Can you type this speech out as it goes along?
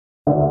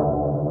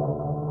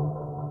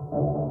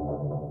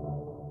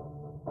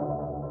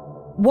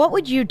What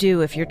would you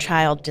do if your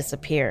child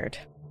disappeared?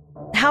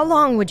 How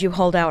long would you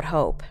hold out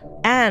hope?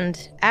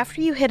 And after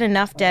you hit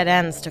enough dead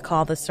ends to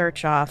call the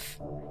search off,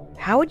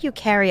 how would you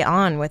carry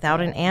on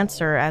without an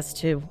answer as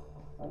to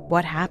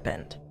what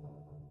happened?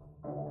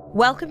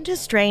 Welcome to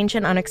Strange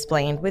and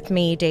Unexplained with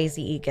me,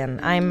 Daisy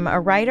Egan. I'm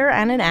a writer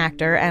and an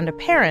actor and a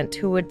parent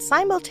who would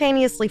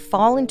simultaneously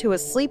fall into a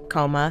sleep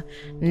coma,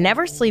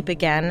 never sleep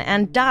again,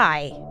 and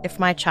die if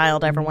my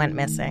child ever went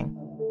missing.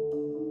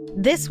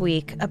 This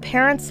week, a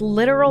parent's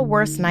literal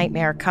worst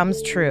nightmare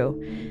comes true,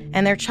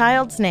 and their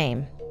child's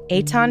name,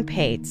 Etan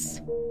Patz,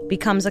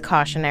 becomes a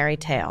cautionary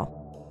tale.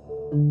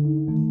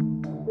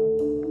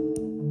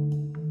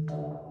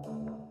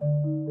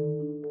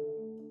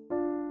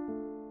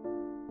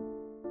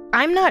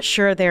 I'm not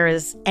sure there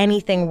is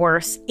anything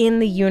worse in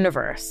the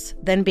universe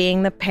than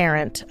being the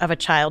parent of a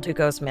child who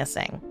goes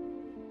missing.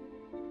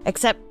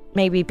 Except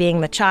maybe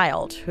being the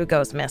child who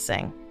goes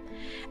missing.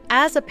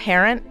 As a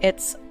parent,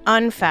 it's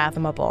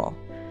unfathomable.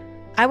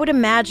 I would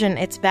imagine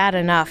it's bad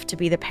enough to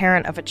be the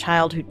parent of a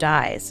child who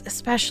dies,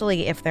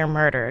 especially if they're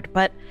murdered,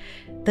 but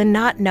the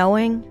not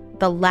knowing,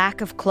 the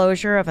lack of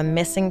closure of a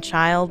missing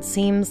child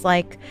seems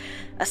like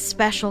a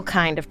special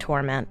kind of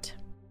torment.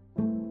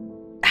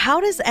 How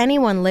does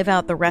anyone live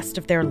out the rest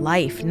of their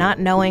life not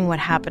knowing what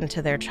happened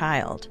to their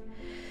child?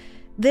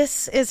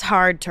 This is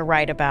hard to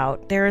write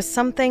about. There is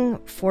something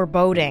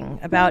foreboding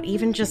about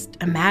even just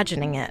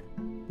imagining it,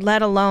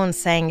 let alone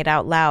saying it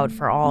out loud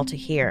for all to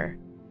hear.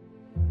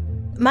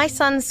 My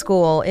son's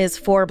school is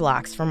 4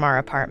 blocks from our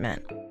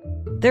apartment.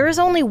 There is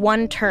only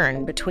one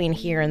turn between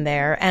here and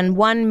there, and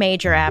one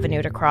major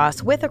avenue to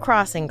cross with a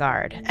crossing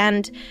guard,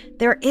 and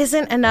there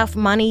isn't enough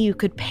money you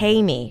could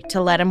pay me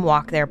to let him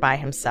walk there by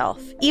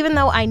himself, even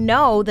though I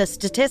know the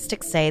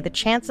statistics say the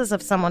chances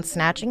of someone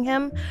snatching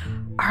him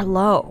are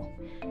low.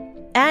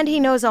 And he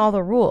knows all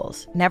the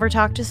rules. Never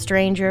talk to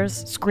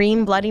strangers,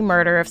 scream bloody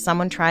murder if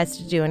someone tries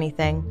to do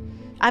anything.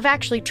 I've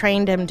actually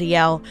trained him to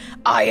yell,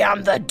 "I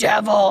am the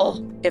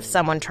devil," if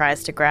someone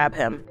tries to grab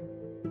him.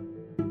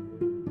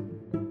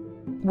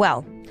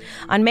 Well,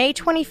 on May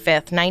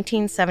 25th,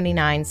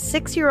 1979,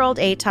 6-year-old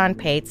Etan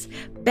Patz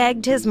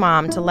begged his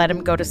mom to let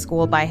him go to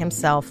school by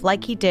himself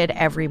like he did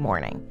every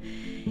morning.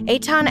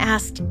 Etan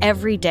asked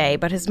every day,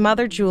 but his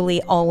mother,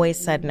 Julie, always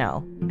said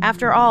no.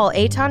 After all,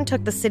 Etan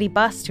took the city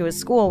bus to his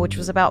school, which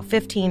was about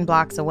 15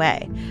 blocks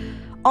away.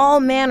 All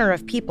manner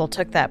of people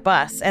took that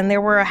bus, and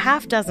there were a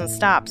half-dozen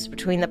stops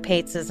between the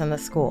Patzes and the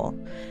school.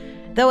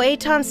 Though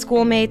Etan's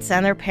schoolmates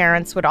and their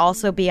parents would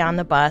also be on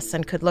the bus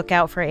and could look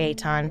out for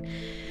Etan,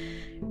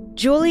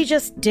 Julie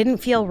just didn't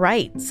feel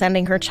right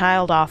sending her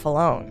child off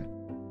alone.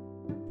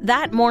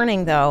 That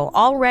morning, though,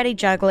 already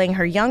juggling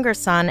her younger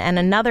son and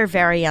another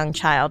very young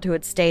child who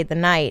had stayed the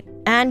night,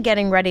 and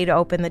getting ready to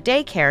open the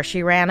daycare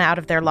she ran out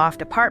of their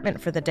loft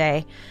apartment for the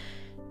day,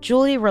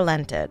 Julie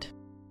relented.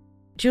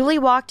 Julie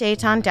walked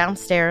Etan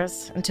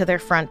downstairs and to their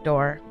front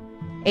door.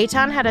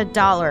 Etan had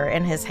 $1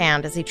 in his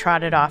hand as he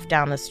trotted off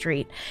down the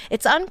street.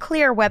 It's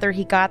unclear whether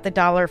he got the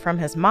dollar from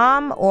his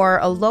mom or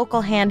a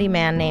local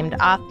handyman named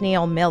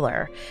Othniel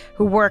Miller,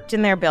 who worked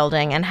in their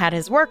building and had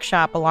his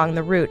workshop along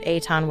the route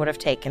Etan would have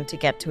taken to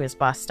get to his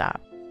bus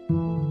stop.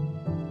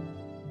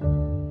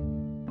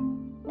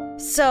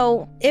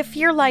 So, if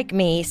you're like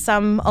me,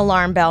 some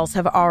alarm bells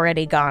have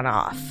already gone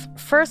off.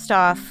 First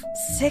off,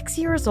 6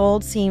 years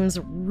old seems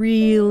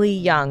really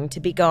young to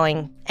be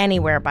going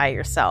anywhere by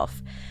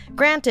yourself.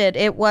 Granted,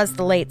 it was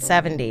the late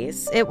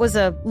 70s. It was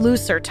a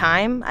looser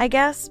time, I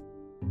guess.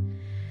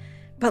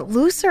 But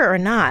looser or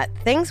not,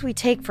 things we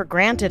take for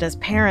granted as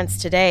parents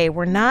today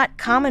were not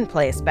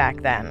commonplace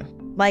back then.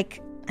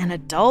 Like an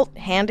adult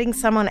handing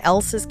someone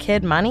else's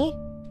kid money?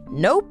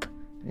 Nope,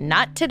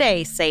 not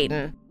today,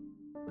 Satan.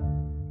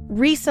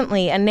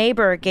 Recently, a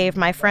neighbor gave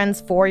my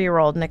friend's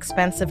 4-year-old an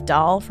expensive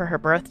doll for her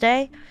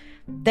birthday.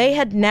 They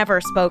had never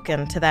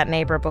spoken to that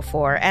neighbor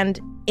before, and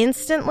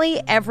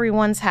instantly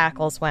everyone's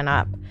hackles went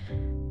up.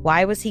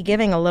 Why was he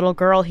giving a little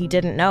girl he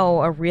didn't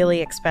know a really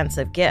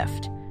expensive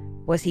gift?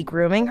 Was he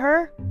grooming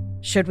her?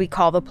 Should we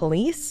call the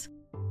police?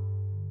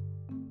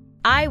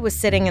 I was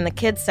sitting in the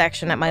kids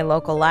section at my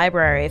local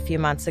library a few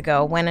months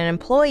ago when an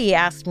employee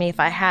asked me if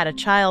I had a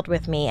child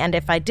with me, and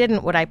if I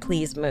didn't, would I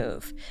please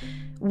move?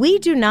 We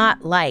do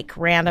not like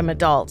random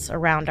adults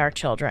around our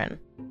children.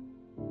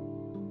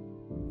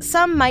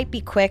 Some might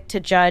be quick to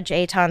judge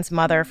Etan's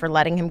mother for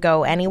letting him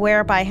go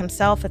anywhere by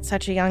himself at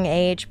such a young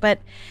age, but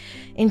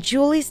in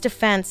Julie's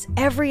defense,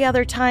 every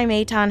other time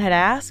Etan had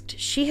asked,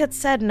 she had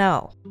said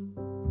no.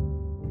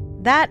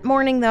 That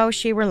morning, though,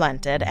 she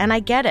relented, and I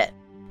get it.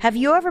 Have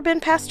you ever been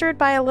pestered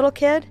by a little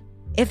kid?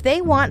 If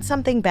they want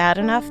something bad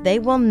enough, they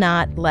will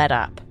not let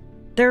up.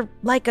 They're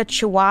like a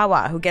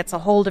chihuahua who gets a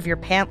hold of your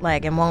pant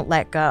leg and won't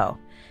let go.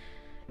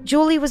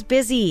 Julie was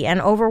busy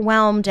and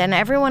overwhelmed, and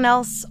everyone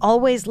else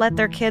always let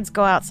their kids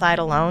go outside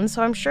alone,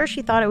 so I'm sure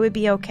she thought it would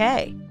be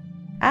okay.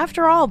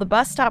 After all, the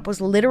bus stop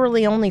was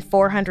literally only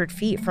 400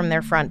 feet from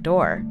their front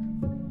door.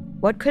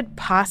 What could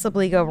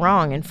possibly go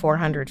wrong in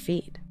 400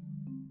 feet?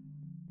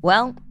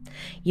 Well,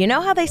 you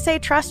know how they say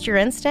trust your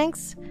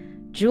instincts?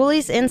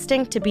 Julie's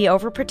instinct to be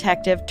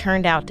overprotective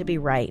turned out to be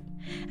right.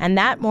 And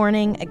that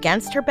morning,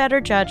 against her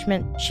better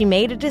judgment, she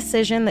made a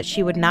decision that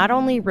she would not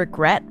only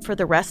regret for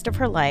the rest of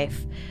her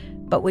life,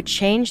 but would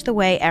change the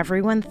way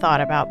everyone thought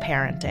about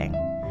parenting.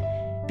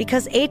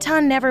 Because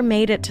Etan never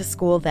made it to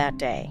school that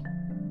day.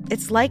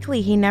 It's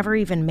likely he never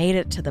even made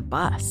it to the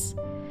bus.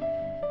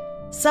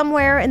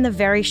 Somewhere in the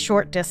very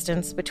short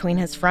distance between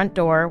his front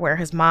door, where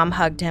his mom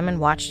hugged him and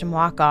watched him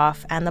walk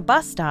off, and the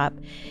bus stop,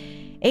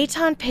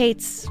 Etan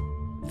Patz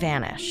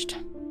vanished.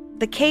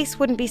 The case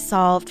wouldn't be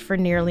solved for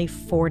nearly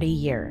 40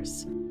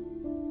 years.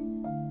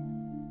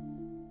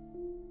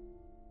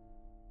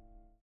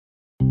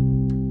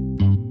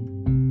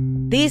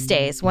 These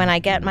days, when I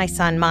get my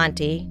son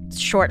Monty,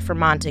 short for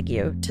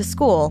Montague, to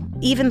school,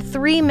 even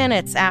 3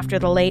 minutes after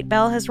the late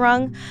bell has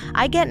rung,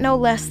 I get no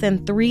less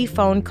than 3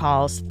 phone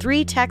calls,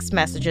 3 text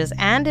messages,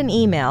 and an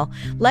email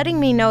letting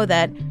me know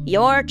that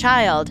your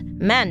child,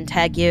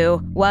 Montague,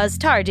 was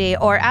tardy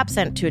or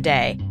absent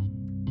today.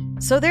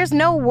 So there's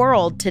no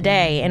world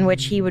today in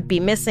which he would be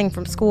missing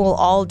from school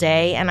all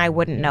day and I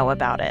wouldn't know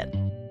about it.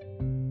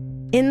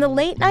 In the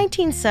late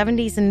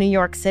 1970s in New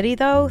York City,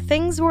 though,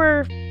 things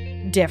were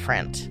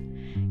different.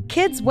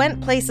 Kids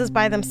went places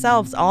by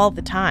themselves all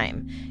the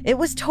time. It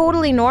was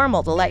totally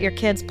normal to let your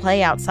kids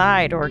play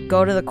outside or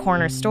go to the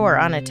corner store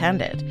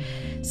unattended.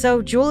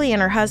 So Julie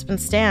and her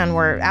husband Stan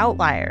were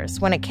outliers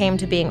when it came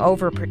to being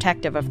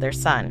overprotective of their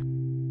son.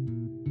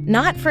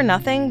 Not for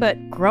nothing,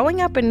 but growing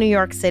up in New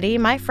York City,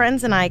 my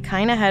friends and I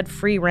kind of had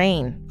free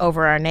reign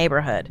over our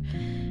neighborhood.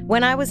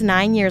 When I was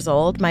 9 years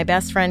old, my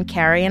best friend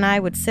Carrie and I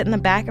would sit in the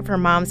back of her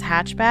mom's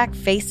hatchback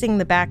facing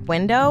the back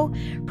window,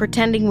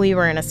 pretending we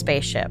were in a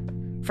spaceship.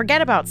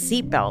 Forget about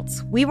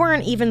seatbelts. We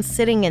weren't even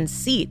sitting in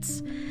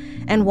seats.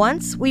 And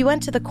once, we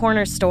went to the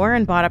corner store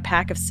and bought a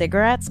pack of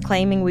cigarettes,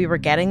 claiming we were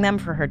getting them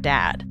for her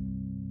dad.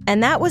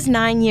 And that was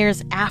 9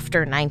 years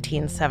after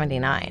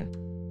 1979.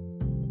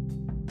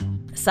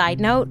 Side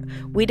note,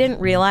 we didn't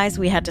realize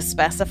we had to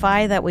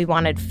specify that we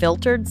wanted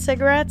filtered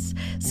cigarettes,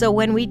 so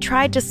when we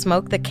tried to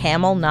smoke the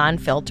Camel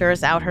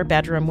non-filters out her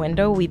bedroom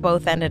window, we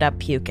both ended up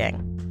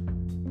puking.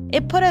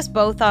 It put us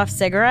both off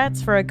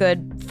cigarettes for a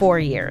good 4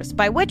 years,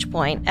 by which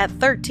point, at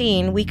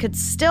 13, we could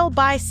still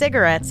buy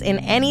cigarettes in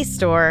any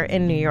store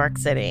in New York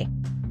City.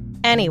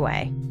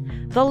 Anyway,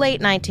 the late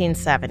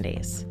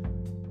 1970s.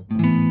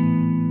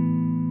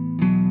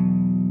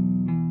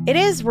 It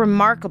is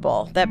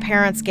remarkable that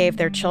parents gave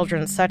their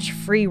children such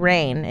free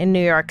rein in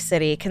New York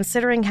City,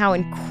 considering how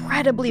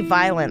incredibly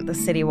violent the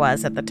city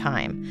was at the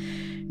time.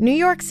 New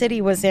York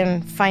City was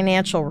in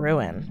financial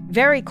ruin,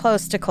 very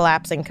close to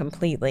collapsing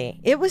completely.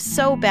 It was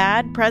so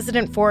bad,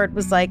 President Ford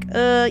was like,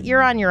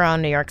 you're on your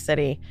own, New York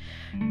City.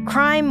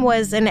 Crime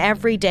was an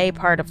everyday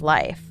part of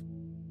life.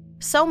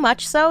 So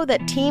much so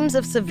that teams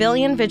of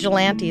civilian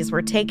vigilantes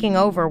were taking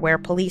over where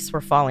police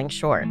were falling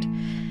short.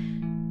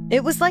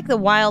 It was like the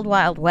Wild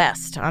Wild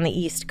West on the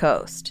East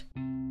Coast.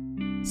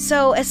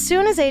 So as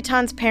soon as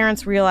Etan's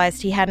parents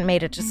realized he hadn't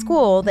made it to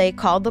school, they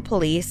called the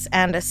police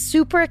and a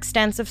super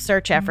extensive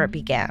search effort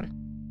began.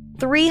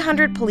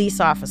 300 police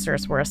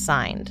officers were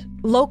assigned.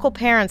 Local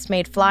parents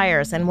made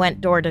flyers and went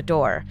door to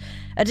door.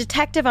 A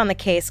detective on the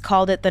case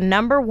called it the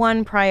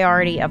 #1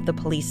 priority of the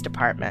police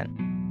department.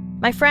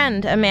 My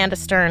friend, Amanda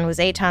Stern, was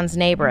Etan's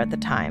neighbor at the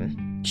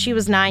time. She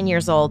was 9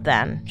 years old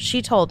then.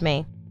 She told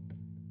me,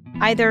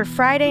 either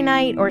Friday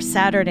night or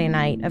Saturday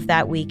night of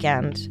that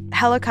weekend,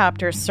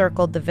 helicopters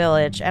circled the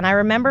village, and I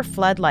remember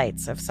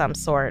floodlights of some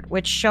sort,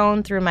 which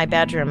shone through my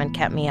bedroom and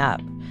kept me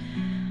up.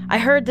 I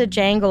heard the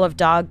jangle of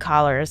dog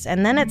collars,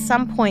 and then at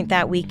some point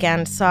that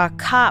weekend saw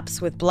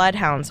cops with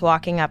bloodhounds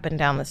walking up and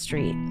down the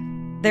street.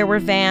 There were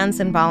vans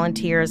and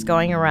volunteers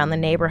going around the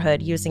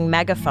neighborhood using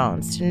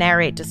megaphones to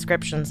narrate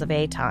descriptions of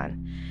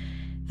Etan.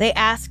 They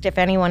asked if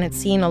anyone had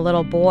seen a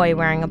little boy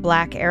wearing a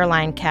black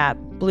airline cap,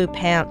 blue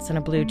pants, and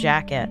a blue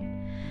jacket.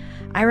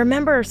 I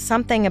remember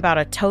something about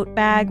a tote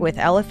bag with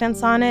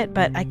elephants on it,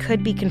 but I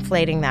could be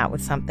conflating that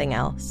with something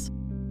else.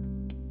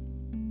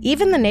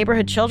 Even the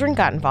neighborhood children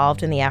got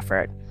involved in the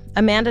effort.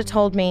 Amanda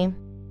told me,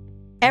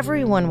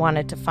 everyone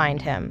wanted to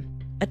find him.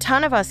 A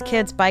ton of us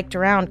kids biked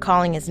around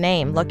calling his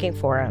name, looking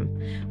for him.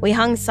 We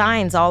hung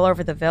signs all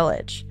over the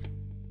village.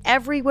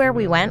 Everywhere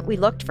we went, we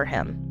looked for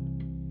him.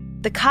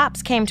 The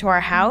cops came to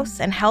our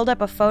house and held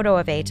up a photo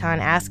of Etan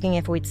asking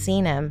if we'd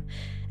seen him,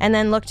 and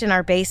then looked in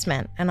our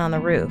basement and on the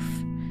roof.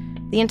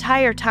 The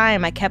entire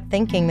time I kept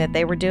thinking that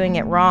they were doing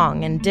it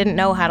wrong and didn't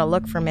know how to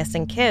look for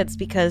missing kids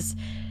because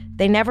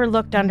they never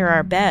looked under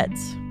our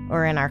beds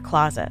or in our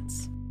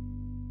closets.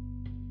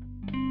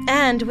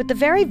 And with the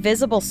very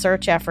visible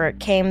search effort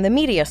came the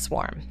media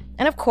swarm.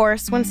 And of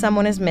course, when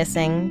someone is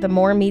missing, the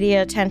more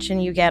media attention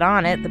you get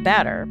on it, the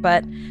better.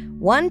 But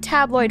one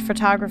tabloid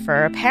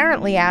photographer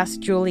apparently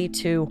asked Julie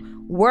to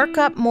work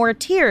up more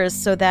tears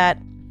so that,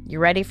 you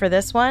ready for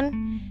this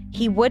one?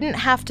 He wouldn't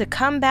have to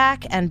come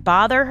back and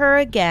bother her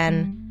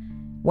again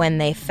when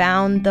they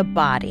found the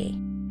body.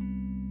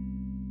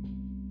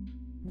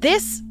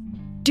 This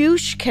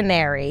douche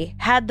canary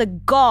had the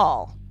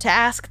gall to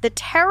ask the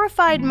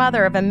terrified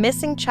mother of a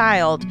missing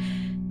child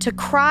to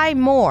cry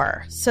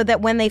more so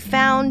that when they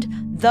found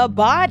the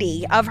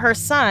body of her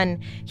son,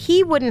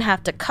 he wouldn't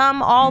have to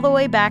come all the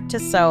way back to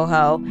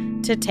Soho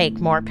to take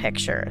more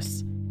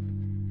pictures.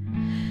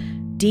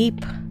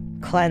 Deep,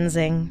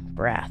 cleansing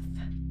breath.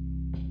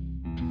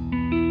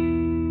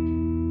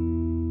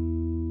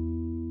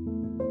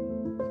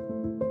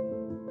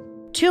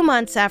 Two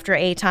months after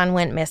Etan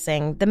went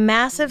missing, the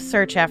massive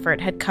search effort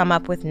had come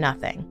up with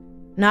nothing.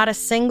 Not a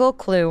single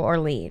clue or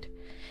lead.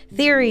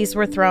 Theories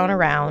were thrown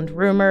around,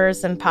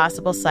 rumors and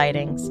possible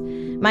sightings.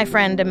 My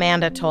friend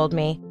Amanda told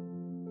me.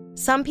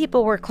 Some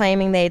people were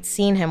claiming they'd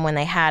seen him when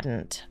they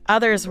hadn't.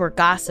 Others were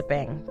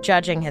gossiping,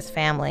 judging his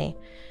family.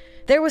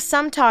 There was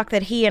some talk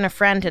that he and a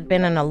friend had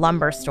been in a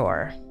lumber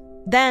store.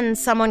 Then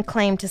someone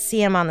claimed to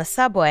see him on the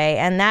subway,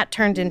 and that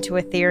turned into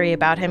a theory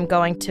about him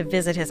going to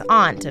visit his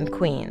aunt in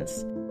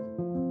Queens.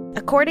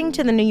 According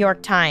to the New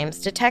York Times,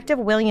 Detective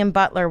William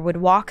Butler would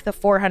walk the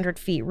 400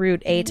 feet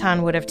route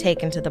Etan would have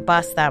taken to the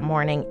bus that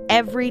morning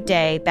every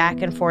day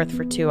back and forth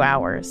for 2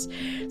 hours,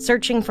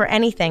 searching for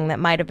anything that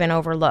might have been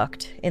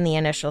overlooked in the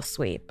initial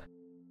sweep.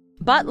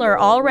 Butler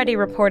already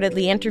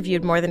reportedly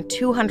interviewed more than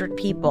 200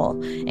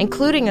 people,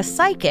 including a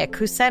psychic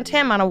who sent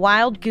him on a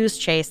wild goose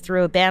chase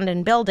through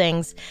abandoned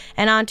buildings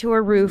and onto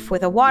a roof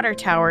with a water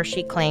tower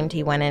she claimed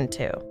he went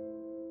into.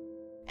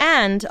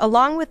 And,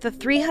 along with the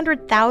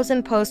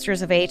 300,000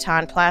 posters of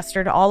Etan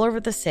plastered all over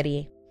the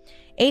city,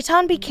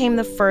 Etan became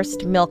the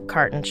first milk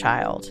carton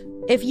child.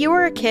 If you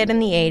were a kid in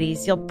the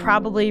 80s, you'll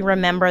probably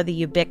remember the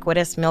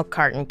ubiquitous milk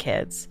carton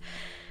kids.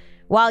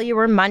 While you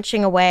were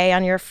munching away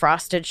on your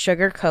frosted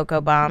sugar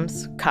cocoa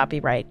bombs,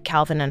 copyright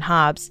Calvin and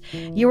Hobbes,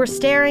 you were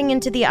staring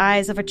into the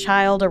eyes of a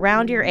child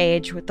around your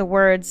age with the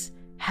words,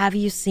 "Have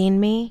you seen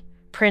me?"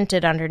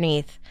 printed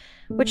underneath,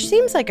 which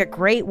seems like a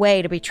great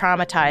way to be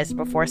traumatized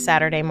before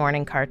Saturday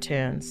morning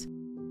cartoons.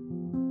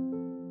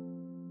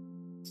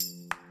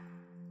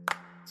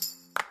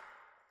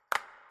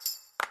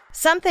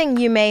 Something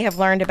you may have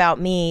learned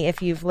about me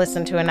if you've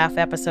listened to enough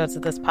episodes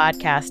of this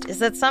podcast is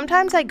that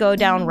sometimes I go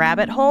down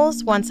rabbit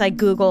holes once I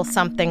Google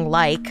something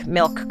like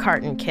milk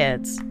carton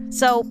kids.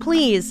 So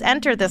please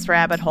enter this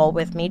rabbit hole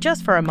with me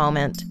just for a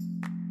moment.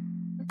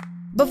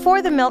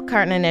 Before the Milk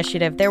Carton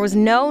Initiative, there was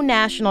no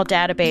national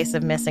database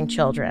of missing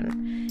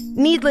children.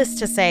 Needless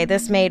to say,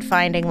 this made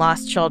finding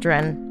lost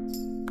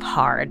children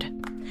hard.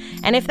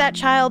 And if that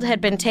child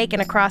had been taken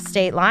across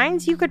state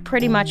lines, you could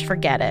pretty much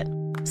forget it.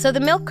 So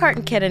the Milk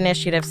Carton Kid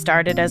Initiative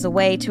started as a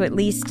way to at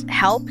least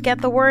help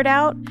get the word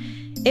out.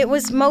 It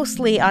was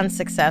mostly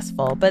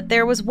unsuccessful, but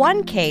there was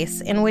one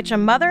case in which a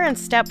mother and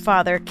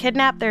stepfather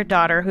kidnapped their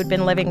daughter who'd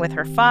been living with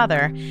her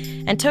father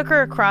and took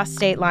her across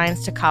state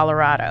lines to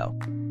Colorado.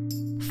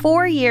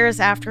 4 years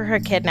after her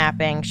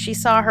kidnapping, she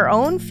saw her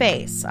own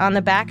face on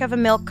the back of a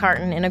milk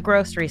carton in a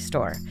grocery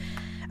store.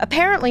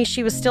 Apparently,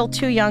 she was still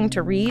too young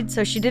to read,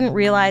 so she didn't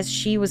realize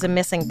she was a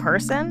missing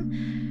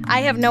person.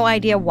 I have no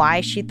idea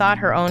why she thought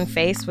her own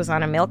face was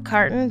on a milk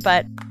carton,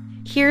 but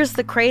here's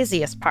the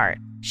craziest part.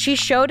 She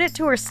showed it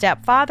to her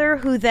stepfather,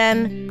 who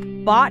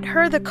then bought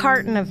her the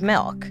carton of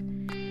milk.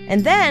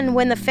 And then,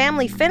 when the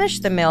family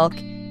finished the milk,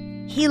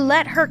 he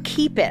let her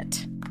keep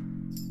it.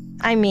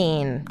 I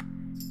mean,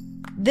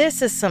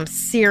 this is some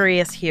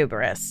serious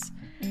hubris.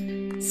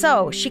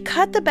 So she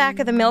cut the back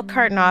of the milk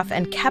carton off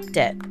and kept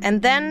it.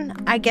 And then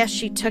I guess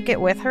she took it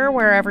with her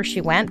wherever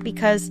she went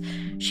because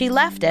she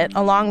left it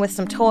along with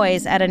some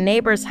toys at a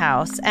neighbor's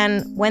house.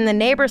 And when the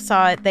neighbors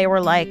saw it, they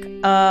were like,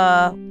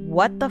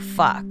 what the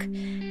fuck?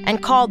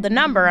 And called the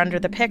number under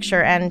the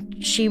picture, and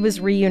she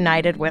was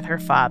reunited with her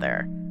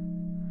father.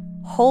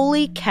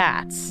 Holy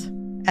cats,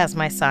 as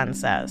my son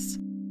says.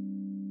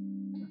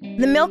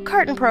 The milk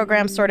carton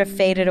program sort of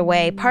faded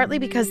away, partly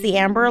because the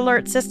Amber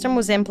Alert system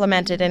was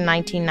implemented in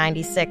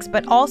 1996,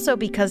 but also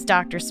because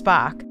Dr.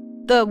 Spock,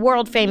 the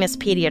world-famous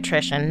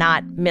pediatrician,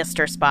 not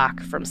Mr.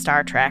 Spock from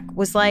Star Trek,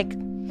 was like,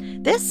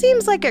 this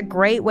seems like a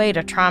great way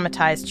to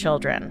traumatize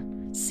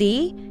children.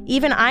 See,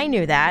 even I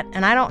knew that,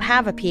 and I don't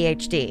have a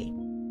PhD.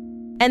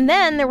 And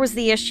then there was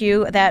the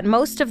issue that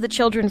most of the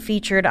children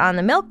featured on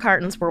the milk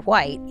cartons were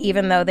white,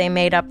 even though they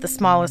made up the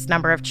smallest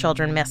number of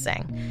children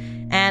missing.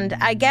 And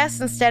I guess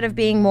instead of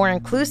being more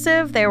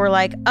inclusive, they were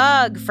like,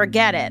 ugh,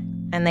 forget it.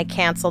 And they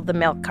canceled the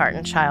Milk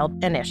Carton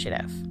Child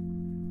Initiative.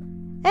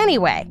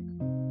 Anyway,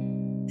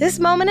 this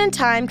moment in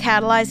time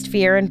catalyzed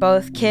fear in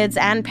both kids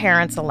and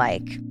parents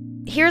alike.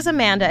 Here's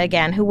Amanda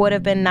again, who would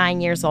have been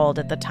 9 years old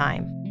at the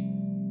time.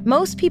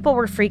 Most people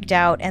were freaked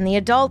out, and the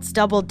adults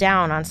doubled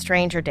down on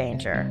stranger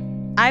danger.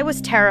 I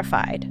was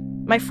terrified.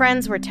 My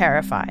friends were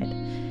terrified.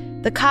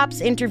 The cops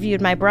interviewed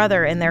my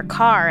brother in their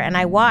car, and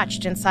I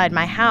watched inside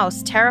my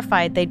house,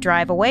 terrified they'd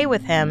drive away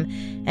with him,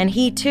 and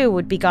he too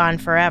would be gone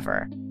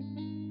forever.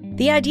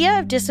 The idea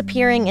of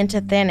disappearing into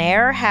thin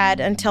air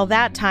had, until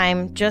that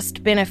time,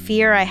 just been a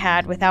fear I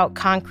had without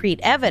concrete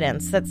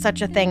evidence that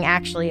such a thing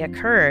actually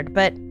occurred,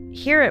 but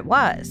here it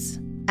was,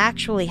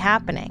 actually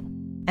happening.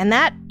 And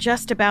that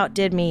just about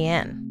did me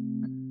in.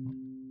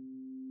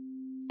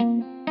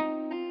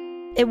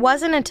 it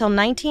wasn't until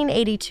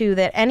 1982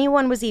 that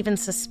anyone was even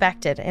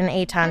suspected in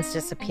Etan's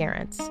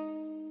disappearance.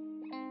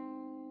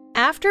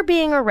 After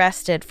being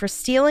arrested for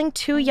stealing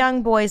 2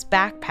 young boys'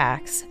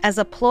 backpacks as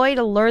a ploy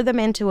to lure them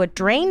into a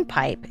drain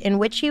pipe in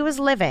which he was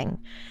living,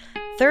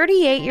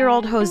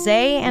 38-year-old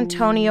Jose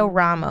Antonio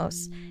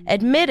Ramos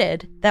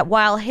admitted that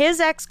while his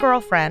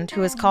ex-girlfriend,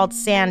 who is called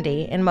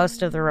Sandy in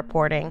most of the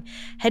reporting,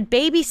 had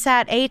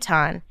babysat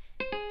Etan,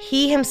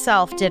 he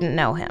himself didn't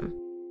know him.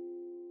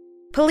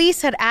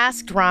 Police had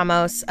asked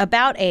Ramos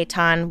about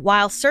Etan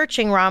while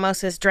searching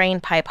Ramos's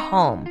drainpipe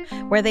home,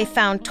 where they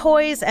found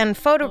toys and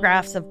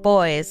photographs of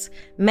boys,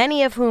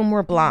 many of whom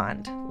were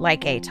blonde,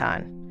 like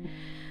Etan.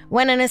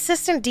 When an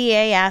assistant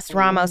DA asked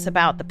Ramos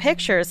about the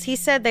pictures, he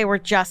said they were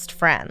just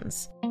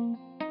friends.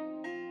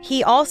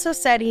 He also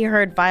said he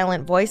heard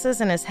violent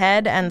voices in his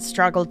head and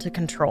struggled to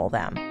control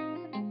them.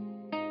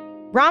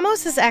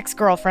 Ramos's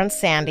ex-girlfriend,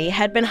 Sandy,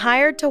 had been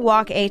hired to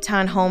walk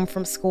Etan home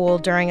from school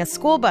during a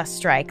school bus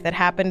strike that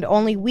happened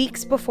only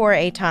weeks before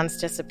Etan's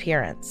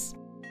disappearance.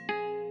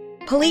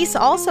 Police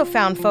also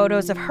found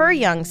photos of her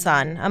young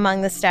son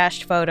among the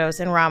stashed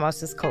photos in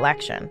Ramos's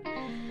collection.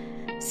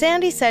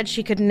 Sandy said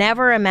she could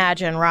never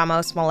imagine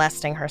Ramos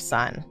molesting her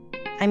son.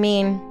 I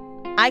mean,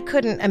 I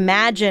couldn't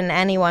imagine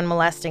anyone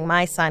molesting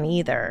my son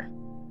either.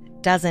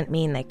 Doesn't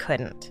mean they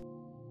couldn't.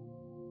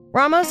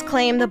 Ramos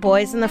claimed the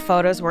boys in the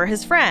photos were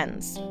his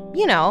friends.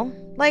 You know,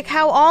 like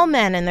how all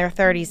men in their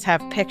 30s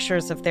have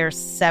pictures of their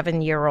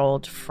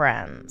 7-year-old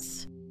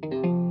friends.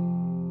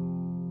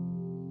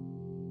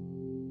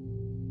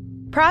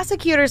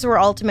 Prosecutors were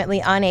ultimately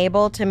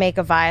unable to make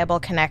a viable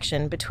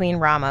connection between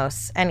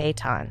Ramos and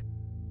Etan.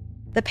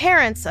 The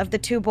parents of the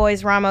 2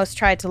 boys Ramos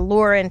tried to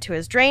lure into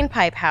his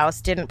drainpipe house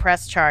didn't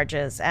press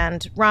charges,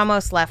 and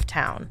Ramos left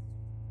town.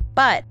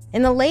 But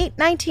in the late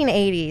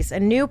 1980s, a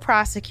new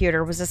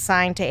prosecutor was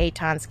assigned to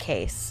Etan's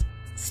case,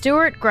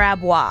 Stuart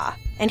Grabois,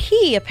 and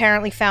he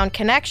apparently found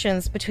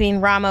connections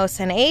between Ramos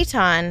and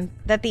Etan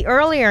that the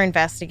earlier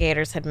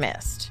investigators had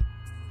missed.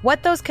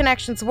 What those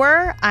connections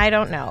were, I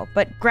don't know,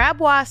 but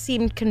Grabois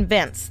seemed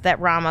convinced that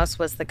Ramos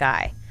was the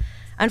guy.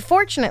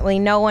 Unfortunately,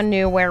 no one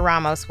knew where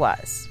Ramos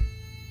was.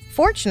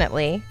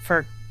 Fortunately,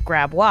 for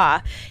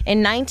Grabois,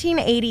 in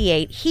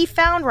 1988, he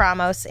found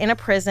Ramos in a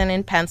prison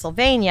in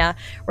Pennsylvania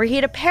where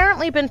he'd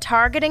apparently been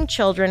targeting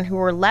children who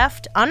were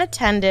left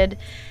unattended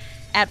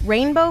at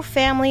Rainbow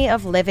Family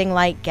of Living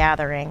Light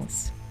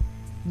gatherings.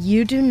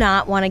 You do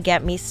not want to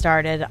get me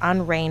started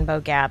on rainbow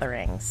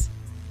gatherings.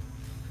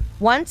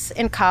 Once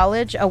in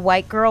college, a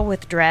white girl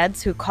with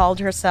dreads who called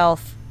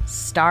herself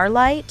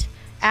Starlight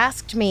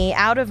asked me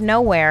out of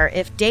nowhere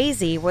if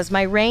Daisy was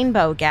my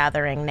rainbow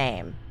gathering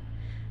name.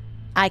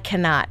 I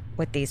cannot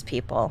with these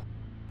people.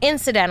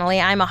 Incidentally,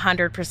 I'm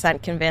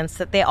 100% convinced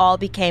that they all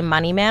became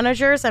money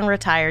managers and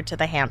retired to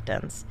the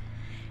Hamptons.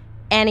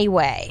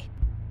 Anyway,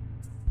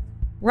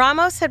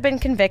 Ramos had been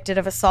convicted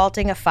of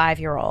assaulting a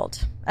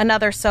 5-year-old,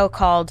 another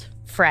so-called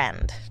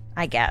friend,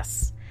 I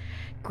guess.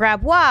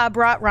 Grabois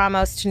brought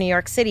Ramos to New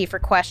York City for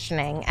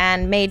questioning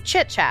and made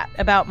chit-chat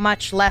about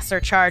much lesser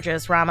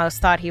charges Ramos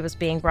thought he was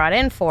being brought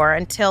in for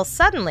until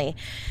suddenly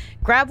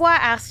Grabois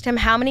asked him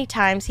how many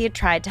times he had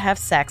tried to have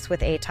sex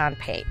with Etan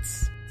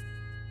Patz.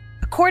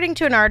 According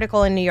to an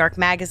article in New York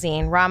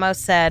Magazine, Ramos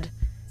said,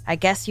 "I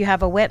guess you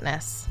have a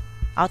witness.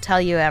 I'll tell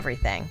you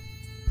everything."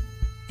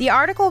 The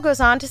article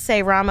goes on to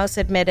say Ramos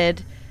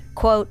admitted,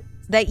 quote,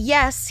 that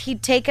yes,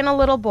 he'd taken a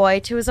little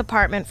boy to his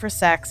apartment for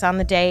sex on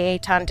the day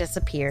Etan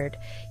disappeared.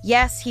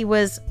 Yes, he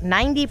was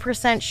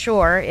 90%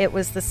 sure it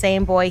was the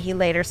same boy he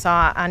later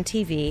saw on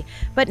TV,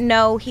 but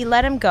no, he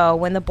let him go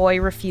when the boy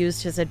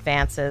refused his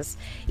advances,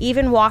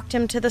 even walked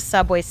him to the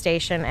subway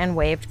station and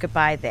waved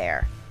goodbye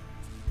there.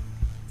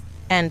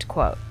 End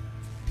quote.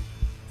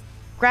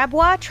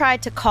 Grabois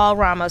tried to call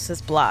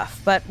Ramos's bluff,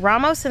 but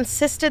Ramos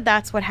insisted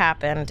that's what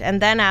happened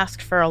and then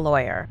asked for a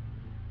lawyer.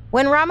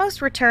 When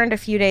Ramos returned a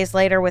few days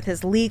later with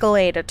his legal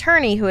aid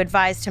attorney who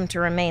advised him to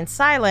remain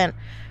silent,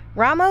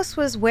 Ramos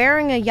was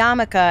wearing a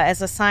yarmulke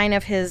as a sign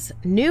of his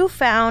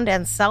newfound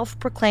and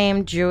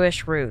self-proclaimed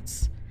Jewish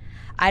roots.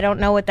 I don't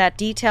know what that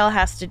detail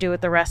has to do with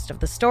the rest of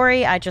the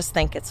story, I just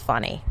think it's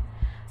funny.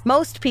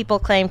 Most people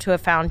claim to have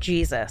found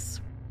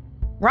Jesus.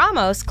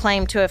 Ramos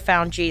claimed to have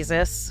found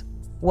Jesus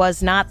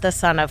was not the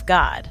Son of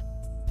God.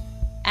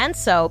 And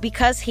so,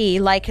 because he,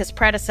 like his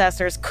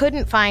predecessors,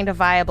 couldn't find a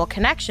viable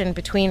connection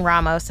between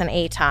Ramos and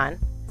Etan,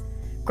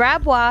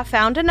 Grabois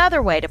found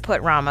another way to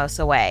put Ramos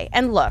away.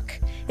 And look,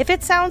 if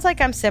it sounds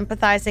like I'm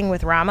sympathizing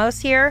with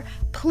Ramos here,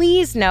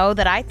 please know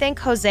that I think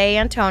Jose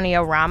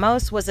Antonio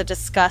Ramos was a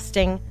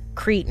disgusting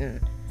cretin.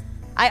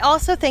 I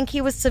also think he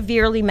was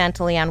severely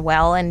mentally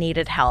unwell and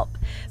needed help,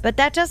 but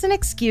that doesn't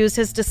excuse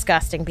his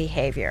disgusting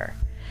behavior.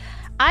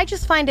 I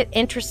just find it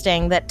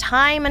interesting that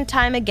time and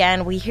time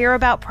again we hear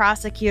about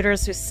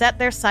prosecutors who set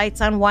their sights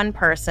on one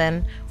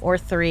person, or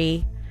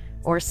 3,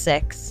 or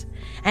 6,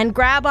 and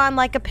grab on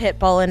like a pit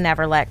bull and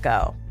never let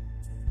go.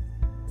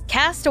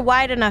 Cast a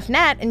wide enough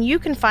net and you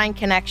can find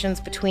connections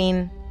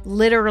between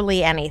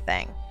literally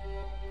anything.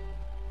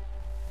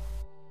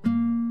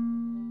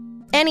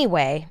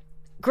 Anyway,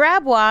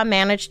 Grabois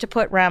managed to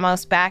put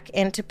Ramos back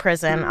into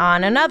prison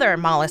on another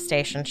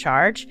molestation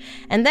charge,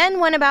 and then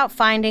went about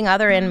finding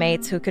other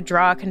inmates who could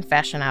draw a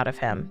confession out of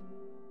him.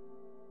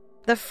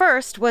 The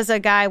first was a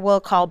guy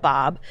we'll call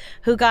Bob,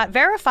 who got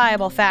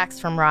verifiable facts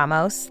from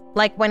Ramos,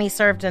 like when he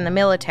served in the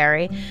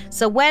military.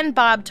 So when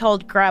Bob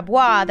told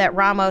Grabois that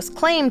Ramos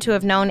claimed to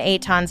have known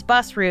Etan's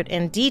bus route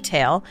in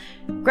detail,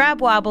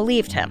 Grabois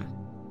believed him.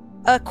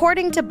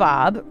 According to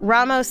Bob,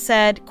 Ramos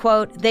said,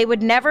 quote, they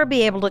would never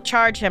be able to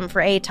charge him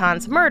for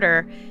Etan's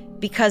murder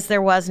because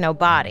there was no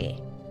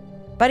body.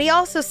 But he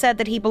also said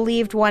that he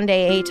believed one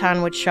day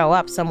Etan would show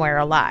up somewhere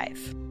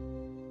alive.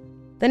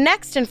 The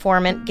next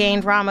informant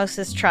gained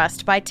Ramos's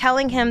trust by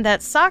telling him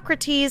that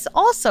Socrates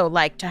also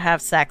liked to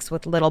have sex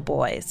with little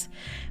boys.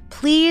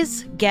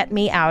 Please get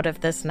me out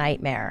of this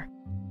nightmare.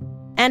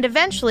 And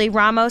eventually,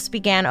 Ramos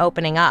began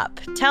opening up,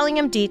 telling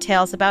him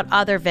details about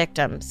other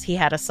victims he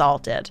had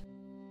assaulted.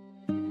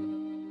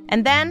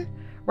 And then,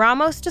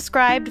 Ramos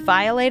described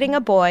violating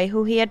a boy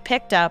who he had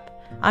picked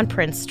up on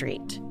Prince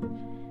Street.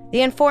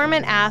 The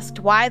informant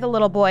asked why the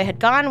little boy had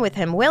gone with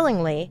him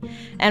willingly,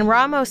 and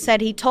Ramos said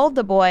he told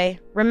the boy,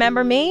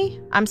 "Remember me?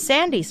 I'm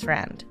Sandy's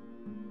friend."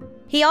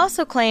 He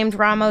also claimed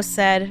Ramos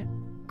said,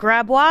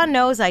 "Grabois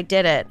knows I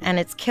did it, and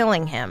it's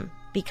killing him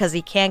because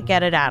he can't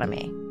get it out of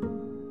me."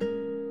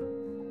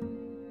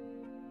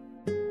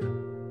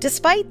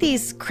 Despite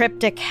these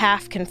cryptic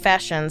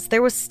half-confessions,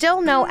 there was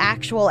still no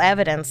actual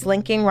evidence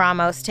linking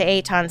Ramos to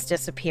Etan's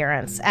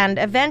disappearance, and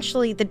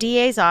eventually the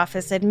DA's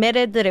office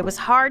admitted that it was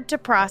hard to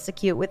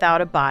prosecute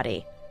without a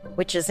body,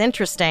 which is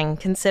interesting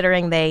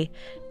considering they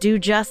do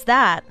just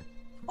that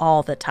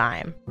all the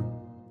time.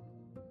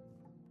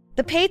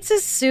 The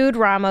Patzes sued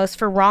Ramos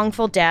for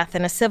wrongful death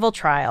in a civil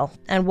trial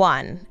and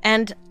won,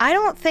 and I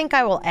don't think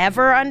I will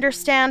ever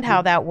understand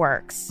how that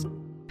works.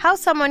 How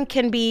someone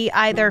can be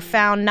either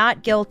found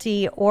not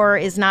guilty or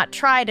is not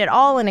tried at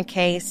all in a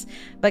case,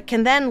 but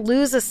can then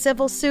lose a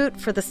civil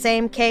suit for the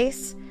same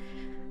case,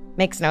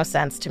 makes no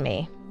sense to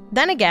me.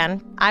 Then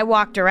again, I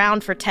walked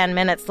around for 10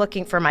 minutes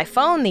looking for my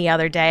phone the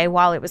other day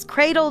while it was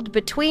cradled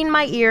between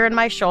my ear and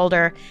my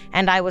shoulder,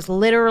 and I was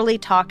literally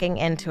talking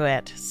into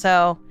it.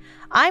 So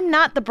I'm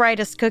not the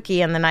brightest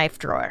cookie in the knife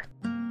drawer.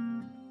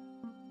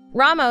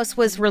 Ramos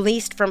was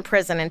released from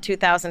prison in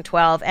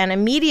 2012 and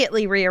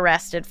immediately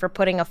rearrested for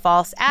putting a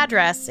false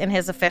address in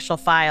his official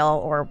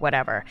file or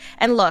whatever.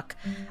 And look,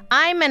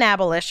 I'm an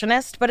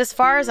abolitionist, but as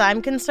far as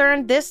I'm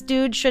concerned, this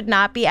dude should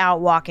not be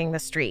out walking the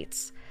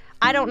streets.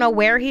 I don't know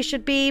where he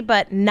should be,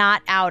 but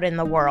not out in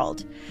the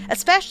world.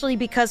 Especially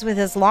because with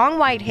his long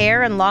white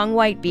hair and long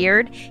white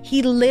beard,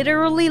 he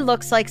literally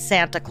looks like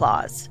Santa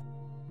Claus.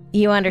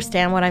 You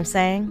understand what I'm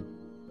saying?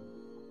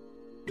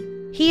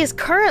 He is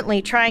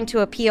currently trying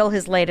to appeal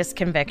his latest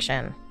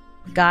conviction.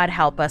 God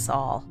help us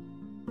all.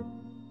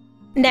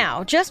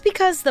 Now, just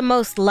because the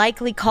most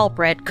likely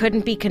culprit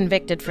couldn't be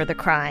convicted for the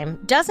crime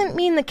doesn't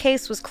mean the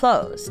case was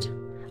closed.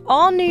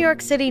 All New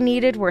York City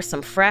needed were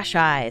some fresh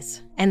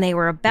eyes, and they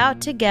were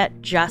about to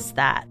get just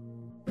that.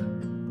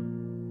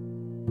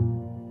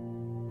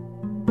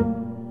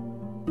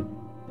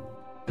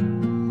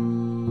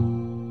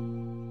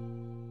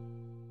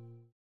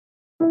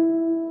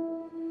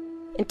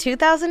 In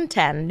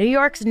 2010, New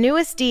York's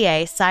newest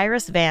DA,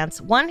 Cyrus Vance,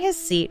 won his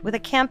seat with a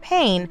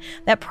campaign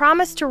that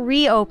promised to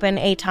reopen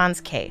Etan's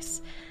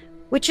case,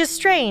 which is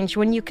strange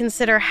when you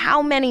consider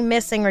how many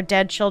missing or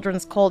dead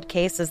children's cold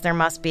cases there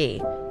must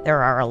be.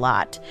 There are a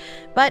lot.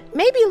 But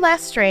maybe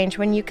less strange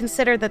when you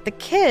consider that the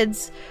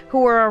kids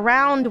who were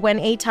around when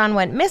Etan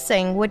went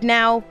missing would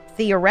now,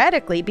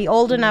 theoretically, be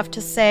old enough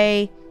to,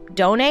 say,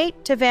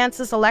 donate to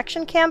Vance's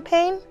election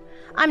campaign?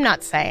 I'm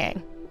not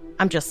saying.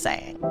 I'm just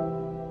saying.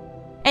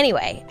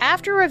 Anyway,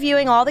 after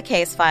reviewing all the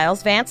case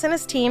files, Vance and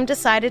his team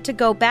decided to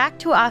go back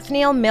to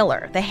Othniel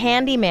Miller, the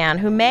handyman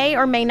who may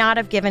or may not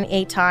have given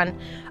Etan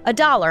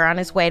 $1 on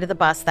his way to the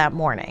bus that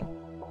morning.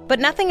 But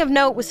nothing of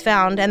note was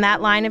found, and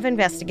that line of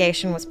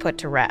investigation was put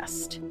to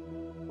rest.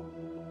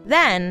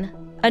 Then,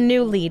 a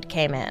new lead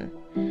came in.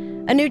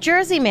 A New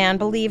Jersey man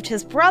believed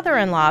his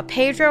brother-in-law,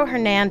 Pedro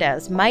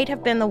Hernandez, might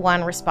have been the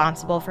one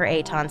responsible for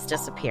Etan's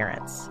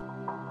disappearance.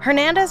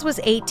 Hernandez was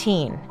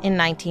 18 in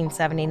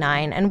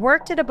 1979 and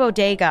worked at a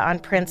bodega on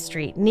Prince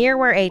Street near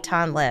where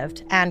Etan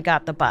lived and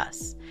got the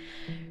bus.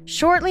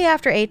 Shortly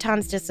after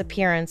Etan's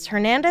disappearance,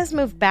 Hernandez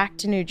moved back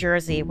to New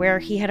Jersey, where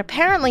he had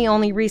apparently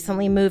only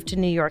recently moved to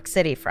New York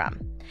City from.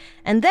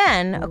 And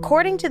then,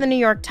 according to the New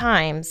York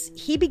Times,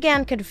 he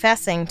began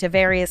confessing to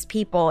various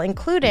people,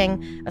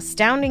 including,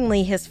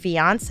 astoundingly, his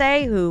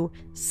fiancée, who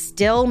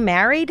still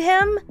married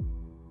him.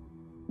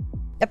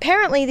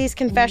 Apparently, these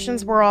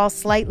confessions were all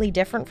slightly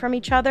different from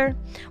each other.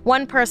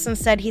 One person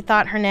said he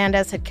thought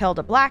Hernandez had killed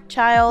a black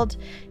child.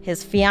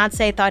 His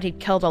fiancée thought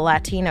he'd killed a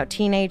Latino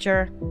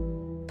teenager.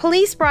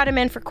 Police brought him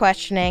in for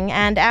questioning,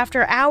 and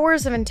after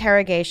hours of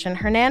interrogation,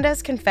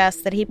 Hernandez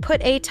confessed that he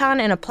put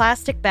Etan in a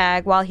plastic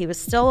bag while he was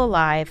still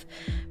alive,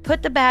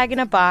 put the bag in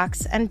a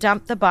box, and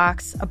dumped the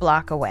box a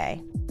block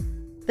away.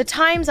 The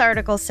Times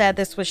article said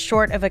this was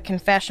short of a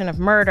confession of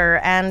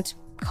murder, and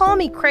call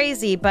me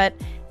crazy, but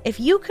If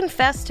you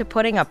confess to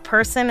putting a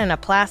person in a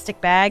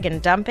plastic bag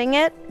and dumping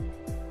it,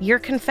 you're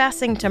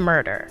confessing to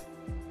murder.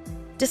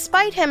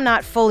 Despite him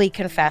not fully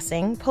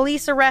confessing,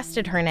 police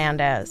arrested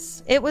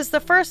Hernandez. It was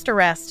the first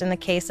arrest in the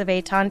case of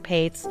Etan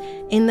Patz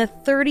in the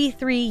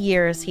 33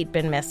 years he'd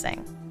been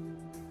missing.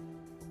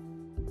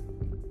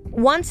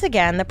 Once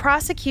again, the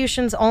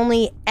prosecution's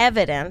only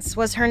evidence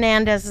was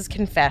Hernandez's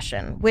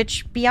confession,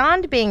 which,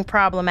 beyond being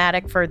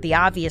problematic for the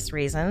obvious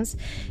reasons,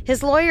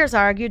 his lawyers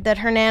argued that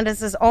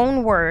Hernandez's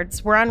own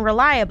words were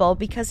unreliable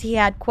because he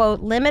had,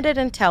 quote, limited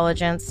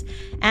intelligence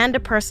and a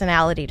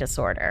personality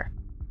disorder.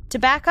 To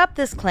back up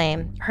this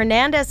claim,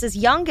 Hernandez's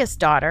youngest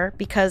daughter,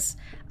 because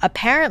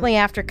apparently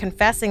after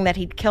confessing that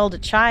he'd killed a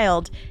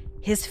child,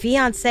 his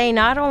fiancée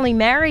not only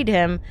married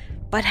him,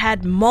 but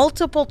had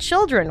multiple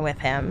children with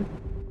him,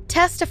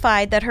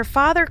 testified that her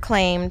father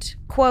claimed,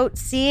 quote,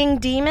 seeing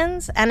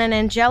demons and an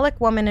angelic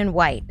woman in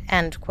white,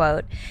 end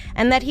quote,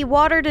 and that he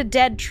watered a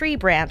dead tree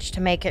branch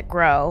to make it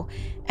grow,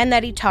 and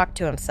that he talked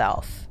to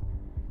himself.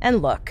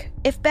 And look,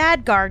 if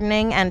bad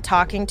gardening and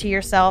talking to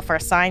yourself are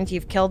signs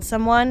you've killed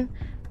someone,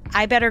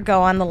 I better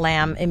go on the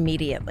lam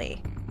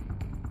immediately.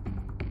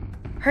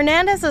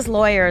 Hernandez's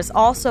lawyers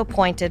also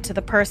pointed to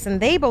the person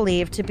they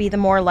believed to be the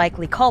more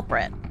likely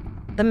culprit,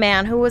 the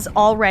man who was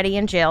already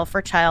in jail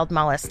for child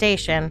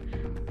molestation,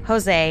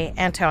 Jose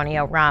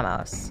Antonio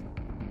Ramos.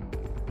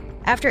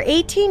 After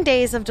 18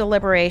 days of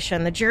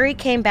deliberation, the jury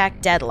came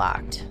back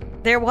deadlocked.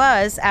 There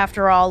was,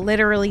 after all,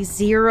 literally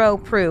zero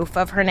proof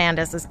of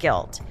Hernandez's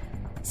guilt.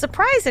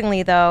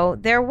 Surprisingly, though,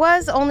 there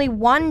was only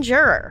one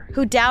juror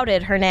who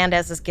doubted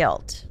Hernandez's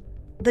guilt.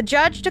 The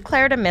judge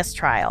declared a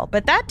mistrial,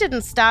 but that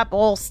didn't stop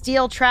old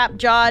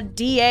steel-trap-jawed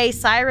DA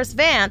Cyrus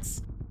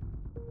Vance.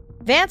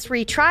 Vance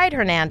retried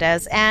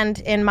Hernandez and,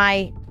 in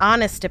my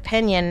honest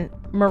opinion,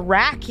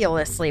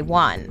 miraculously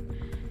won.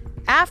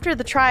 After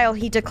the trial,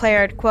 he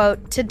declared,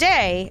 quote,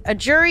 today, a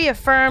jury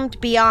affirmed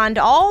beyond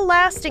all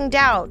lasting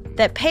doubt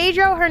that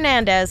Pedro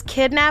Hernandez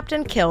kidnapped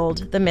and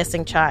killed the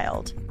missing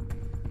child.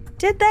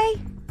 Did they?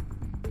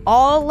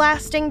 All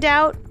lasting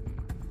doubt?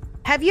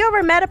 Have you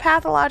ever met a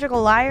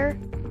pathological liar?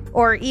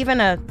 Or even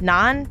a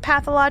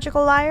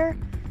non-pathological liar?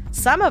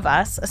 Some of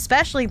us,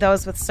 especially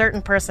those with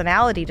certain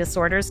personality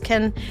disorders,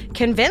 can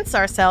convince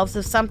ourselves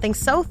of something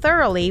so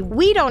thoroughly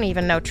we don't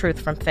even know truth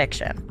from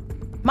fiction.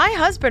 My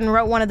husband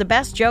wrote one of the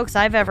best jokes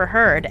I've ever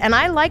heard, and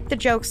I liked the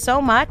joke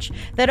so much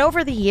that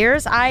over the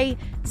years I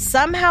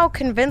somehow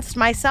convinced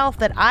myself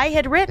that I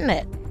had written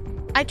it.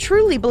 I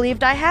truly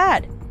believed I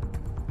had.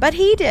 But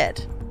he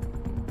did.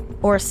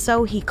 Or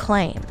so he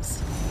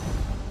claims.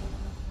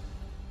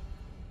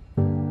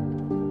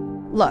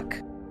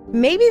 Look,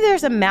 maybe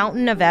there's a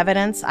mountain of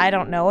evidence I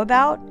don't know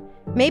about.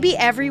 Maybe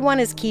everyone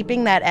is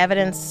keeping that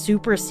evidence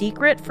super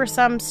secret for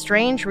some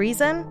strange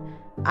reason.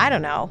 I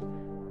don't know.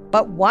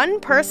 But one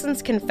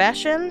person's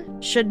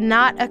confession should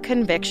not a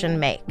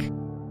conviction make.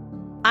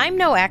 I'm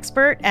no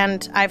expert,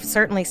 and I've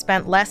certainly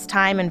spent less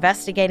time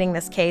investigating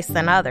this case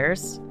than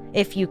others,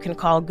 if you can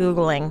call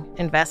Googling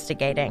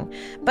investigating.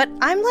 But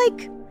I'm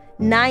like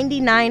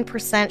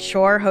 99%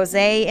 sure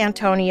Jose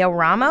Antonio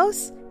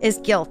Ramos is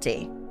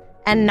guilty.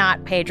 And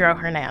not Pedro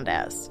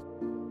Hernandez.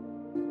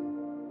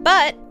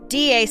 But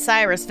DA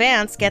Cyrus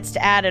Vance gets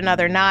to add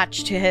another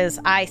notch to his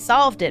I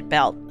solved it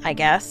belt, I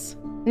guess.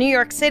 New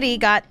York City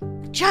got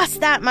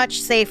just that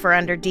much safer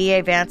under DA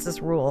Vance's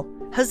rule.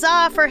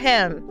 Huzzah for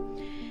him!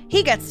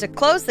 He gets to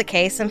close the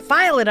case and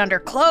file it under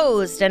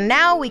closed, and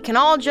now we can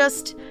all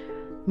just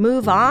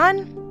move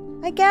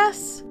on, I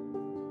guess?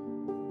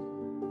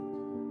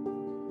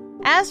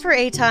 As for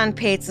Etan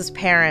Patz's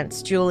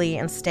parents, Julie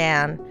and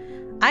Stan,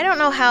 I don't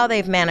know how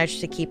they've managed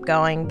to keep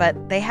going,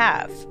 but they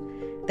have.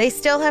 They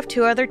still have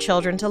 2 other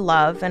children to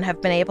love and have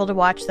been able to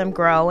watch them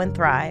grow and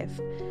thrive.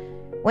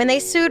 When they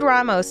sued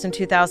Ramos in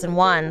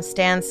 2001,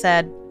 Stan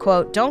said,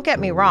 quote, don't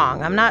get me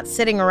wrong, I'm not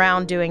sitting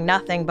around doing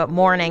nothing but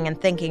mourning and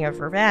thinking of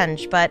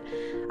revenge, but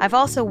I've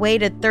also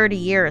waited 30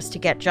 years to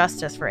get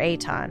justice for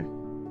Etan.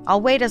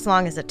 I'll wait as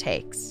long as it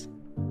takes.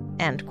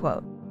 End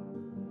quote.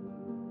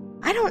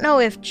 I don't know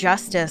if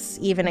justice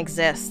even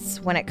exists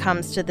when it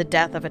comes to the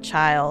death of a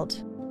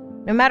child.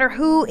 No matter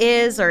who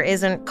is or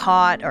isn't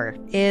caught or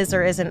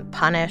isn't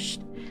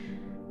punished,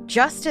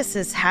 justice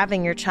is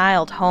having your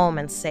child home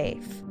and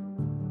safe.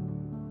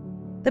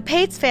 The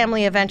Patz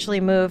family eventually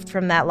moved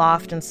from that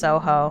loft in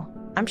Soho.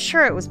 I'm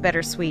sure it was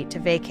bittersweet to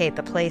vacate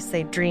the place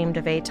they dreamed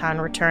of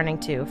Etan returning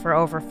to for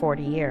over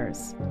 40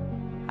 years.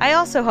 I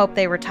also hope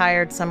they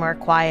retired somewhere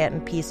quiet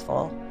and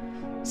peaceful.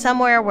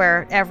 Somewhere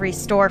where every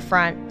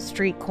storefront,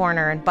 street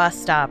corner, and bus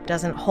stop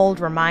doesn't hold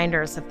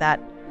reminders of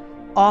that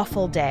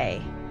awful day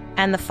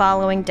and the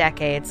following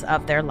decades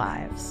of their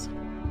lives.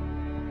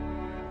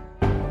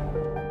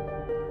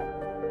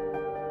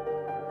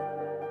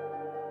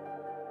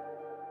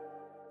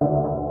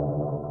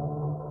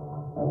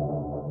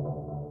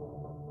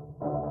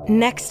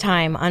 Next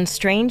time on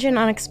Strange and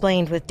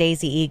Unexplained with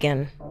Daisy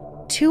Egan,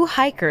 2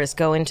 hikers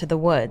go into the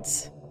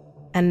woods,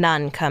 and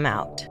none come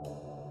out.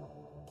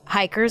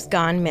 Hikers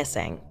gone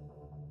missing.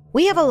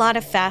 We have a lot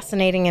of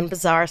fascinating and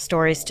bizarre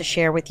stories to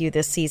share with you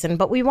this season,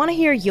 but we want to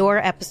hear your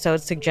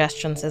episode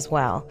suggestions as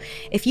well.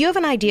 If you have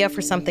an idea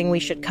for something we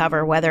should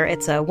cover, whether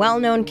it's a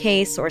well-known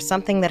case or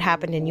something that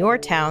happened in your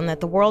town that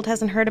the world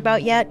hasn't heard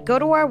about yet, go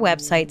to our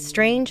website,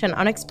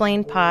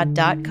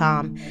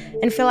 strangeandunexplainedpod.com,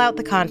 and fill out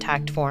the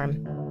contact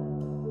form.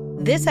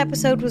 This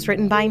episode was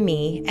written by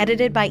me,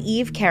 edited by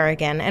Eve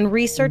Kerrigan, and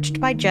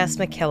researched by Jess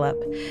McKillop.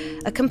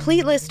 A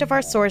complete list of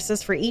our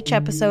sources for each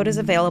episode is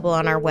available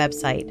on our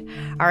website.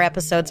 Our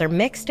episodes are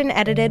mixed and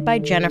edited by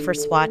Jennifer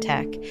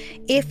Swatek.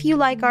 If you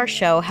like our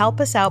show, help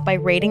us out by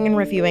rating and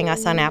reviewing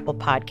us on Apple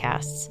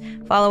Podcasts.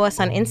 Follow us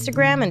on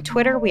Instagram and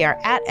Twitter. We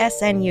are at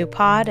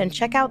SNUPod, and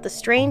check out the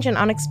Strange and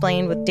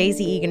Unexplained with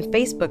Daisy Egan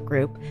Facebook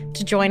group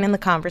to join in the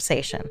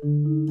conversation.